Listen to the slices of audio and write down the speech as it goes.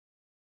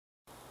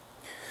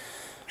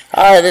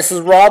Hi, this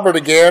is Robert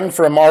again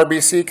from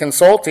RBC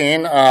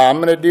Consulting. I'm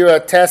going to do a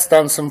test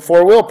on some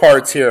four-wheel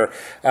parts here.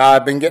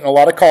 I've been getting a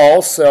lot of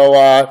calls,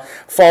 so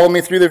follow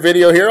me through the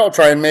video here. I'll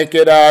try and make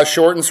it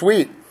short and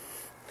sweet.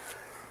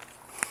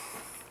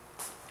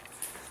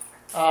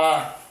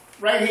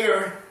 Right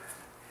here,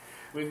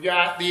 we've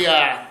got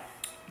the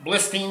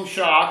Blistine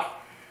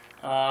shock.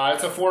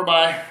 It's a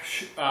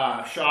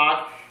 4x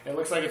shock. It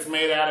looks like it's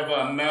made out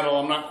of metal.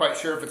 I'm not quite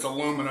sure if it's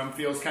aluminum.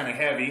 Feels kind of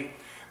heavy.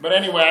 But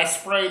anyway, I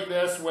sprayed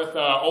this with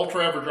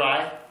Ultra Ever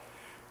Dry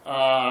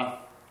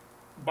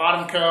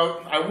bottom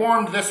coat. I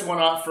warmed this one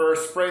up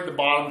first, sprayed the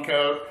bottom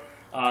coat,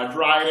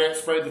 dried it,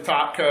 sprayed the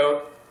top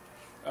coat,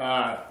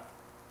 and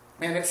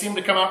it seemed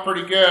to come out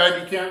pretty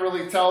good. You can't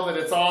really tell that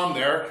it's on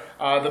there.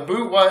 The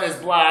boot is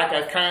black.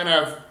 I've kind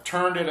of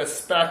turned it a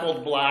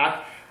speckled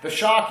black. The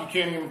shock, you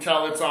can't even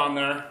tell it's on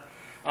there.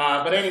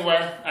 But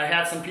anyway, I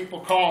had some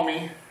people call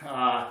me.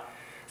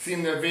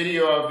 Seen the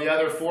video of the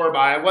other 4x.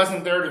 I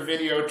wasn't there to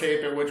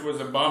videotape it, which was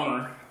a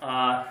bummer.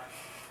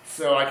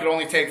 So I could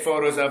only take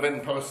photos of it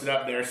and post it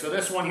up there. So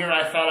this one here,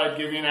 I thought I'd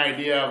give you an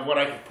idea of what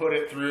I could put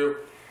it through.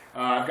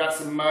 I've got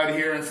some mud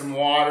here and some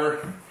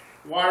water.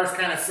 Water's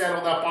kind of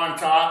settled up on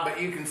top, but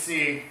you can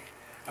see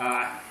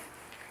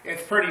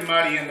it's pretty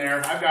muddy in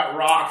there. I've got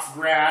rocks,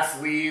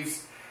 grass,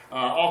 leaves,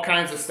 all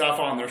kinds of stuff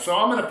on there. So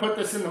I'm going to put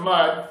this in the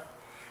mud.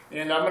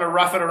 And I'm going to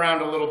rough it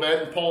around a little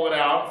bit and pull it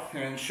out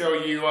and show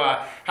you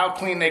how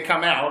clean they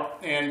come out.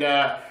 And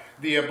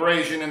the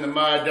abrasion in the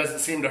mud doesn't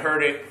seem to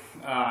hurt it.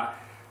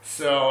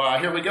 So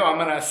here we go. I'm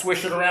going to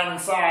swish it around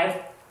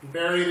inside,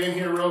 bury it in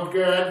here real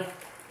good,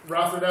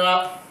 rough it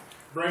up,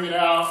 bring it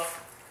out.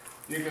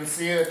 You can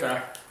see that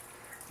the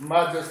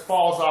mud just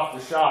falls off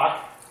the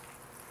shock.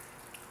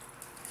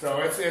 So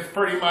it's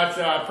pretty much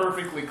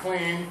perfectly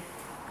clean.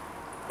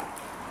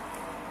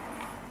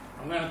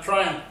 I'm going to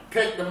try and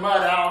pick the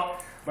mud out.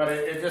 But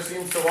it just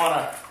seems to want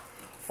to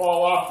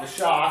fall off the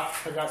shock.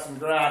 I got some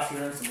grass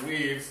here and some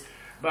leaves.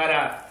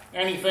 But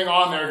anything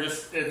on there,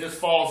 it just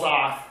falls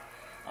off.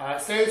 It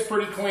stays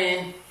pretty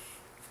clean.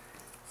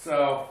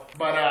 So,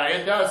 but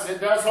it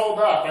does hold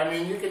up. I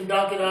mean, you can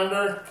dunk it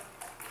under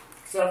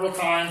several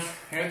times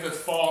and it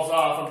just falls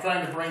off. I'm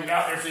trying to bring it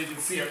out there so you can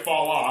see it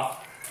fall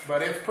off.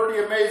 But it's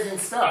pretty amazing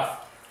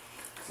stuff.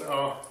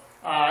 So,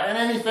 and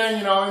anything,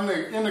 you know,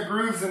 in the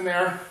grooves in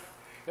there,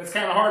 it's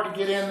kind of hard to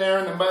get in there,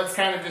 and the mud's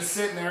kind of just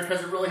sitting there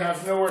because it really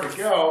has nowhere to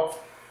go.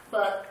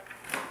 But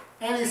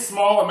any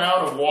small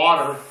amount of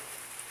water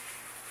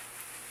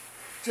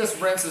just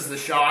rinses the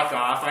shock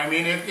off. I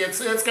mean, it's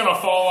going to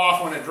fall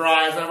off when it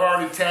dries. I've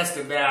already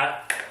tested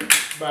that.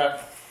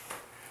 But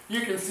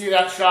you can see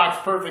that shock's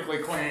perfectly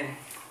clean.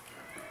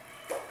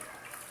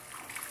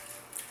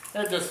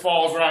 It just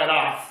falls right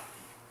off.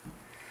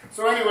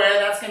 So anyway,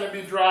 that's going to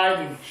be dried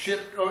and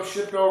shipped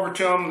over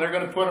to them. They're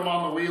going to put them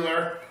on the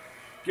wheeler.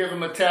 Give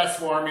them a test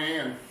for me,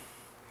 and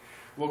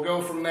we'll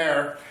go from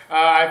there.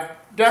 I've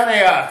done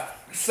a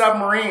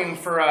submarine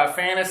for a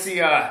fantasy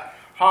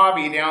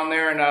hobby down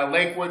there in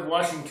Lakewood,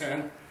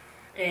 Washington,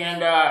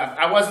 and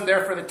I wasn't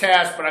there for the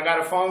test, but I got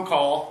a phone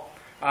call.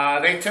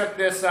 They took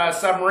this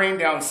submarine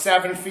down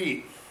 7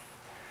 feet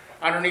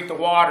underneath the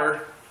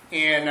water,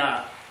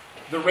 and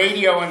the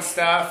radio and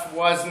stuff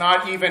was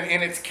not even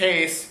in its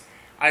case.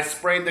 I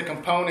sprayed the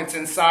components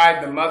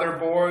inside, the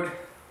motherboard,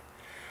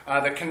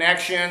 the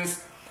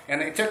connections, and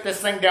they took this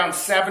thing down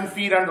 7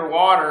 feet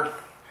underwater,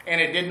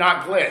 and it did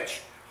not glitch.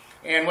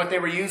 And what they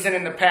were using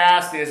in the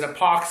past is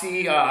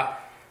epoxy,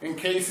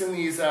 encasing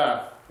these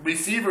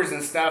receivers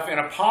and stuff in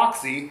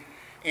epoxy,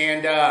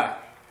 and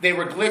they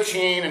were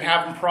glitching and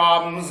having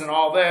problems and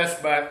all this.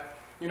 But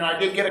you know, I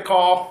did get a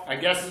call. I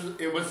guess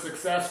it was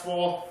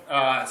successful.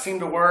 It seemed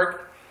to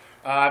work.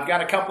 I've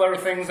got a couple other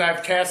things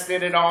I've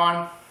tested it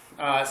on.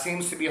 It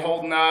seems to be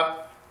holding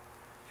up.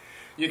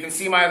 You can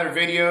see my other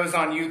videos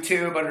on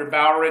YouTube under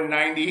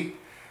Bowerin90.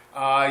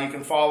 You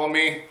can follow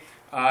me.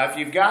 If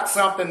you've got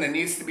something that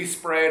needs to be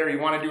sprayed or you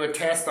want to do a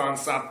test on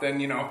something,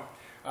 you know,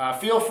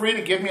 feel free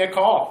to give me a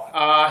call.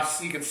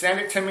 So you can send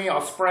it to me.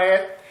 I'll spray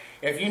it.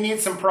 If you need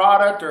some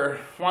product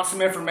or want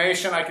some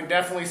information, I can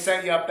definitely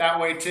set you up that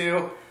way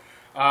too.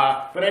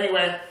 But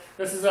anyway,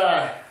 this is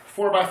a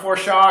 4x4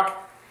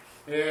 shock.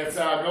 It's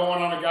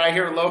going on a guy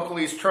here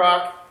locally's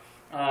truck.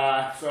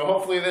 So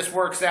hopefully this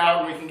works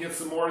out and we can get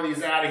some more of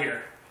these out of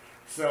here.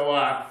 So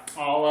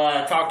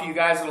I'll talk to you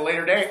guys at a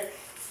later date.